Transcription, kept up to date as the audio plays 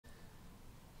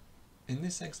In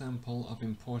this example of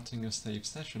importing a saved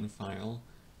session file,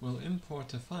 we'll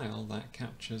import a file that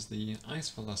captures the ice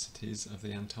velocities of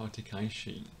the Antarctic ice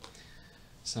sheet.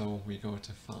 So we go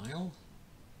to File,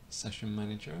 Session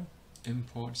Manager,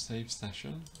 Import Saved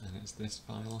Session, and it's this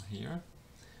file here.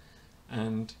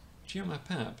 And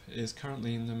GeoMapApp is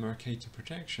currently in the Mercator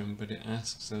projection, but it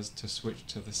asks us to switch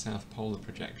to the South Polar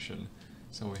projection.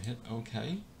 So we hit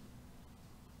OK,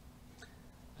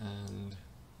 and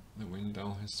the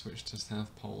window has switched to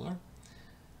South Polar,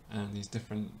 and these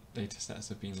different data sets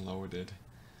have been loaded.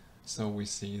 So we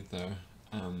see the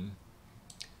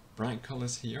bright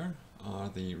colours here are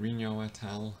the Rignot et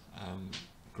al.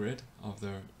 Grid of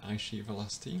the ice sheet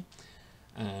velocity,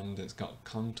 and it's got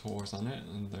contours on it,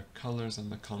 and the colours and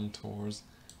the contours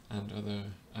and other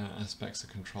aspects are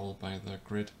controlled by the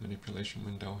grid manipulation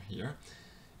window here.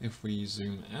 If we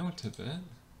zoom out a bit,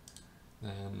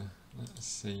 then let's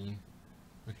see,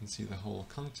 we can see the whole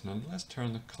continent. Let's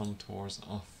turn the contours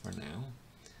off for now,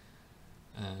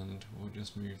 and we'll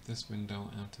just move this window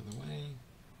out of the way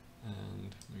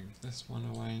and move this one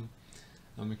away,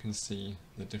 and we can see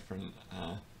the different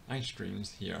ice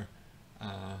streams here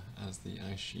as the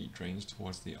ice sheet drains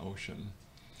towards the ocean.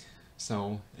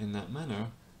 So in that manner,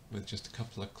 with just a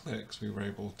couple of clicks, we were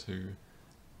able to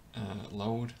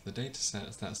load the data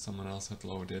sets that someone else had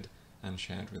loaded and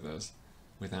shared with us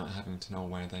without having to know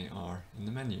where they are in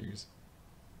the menus.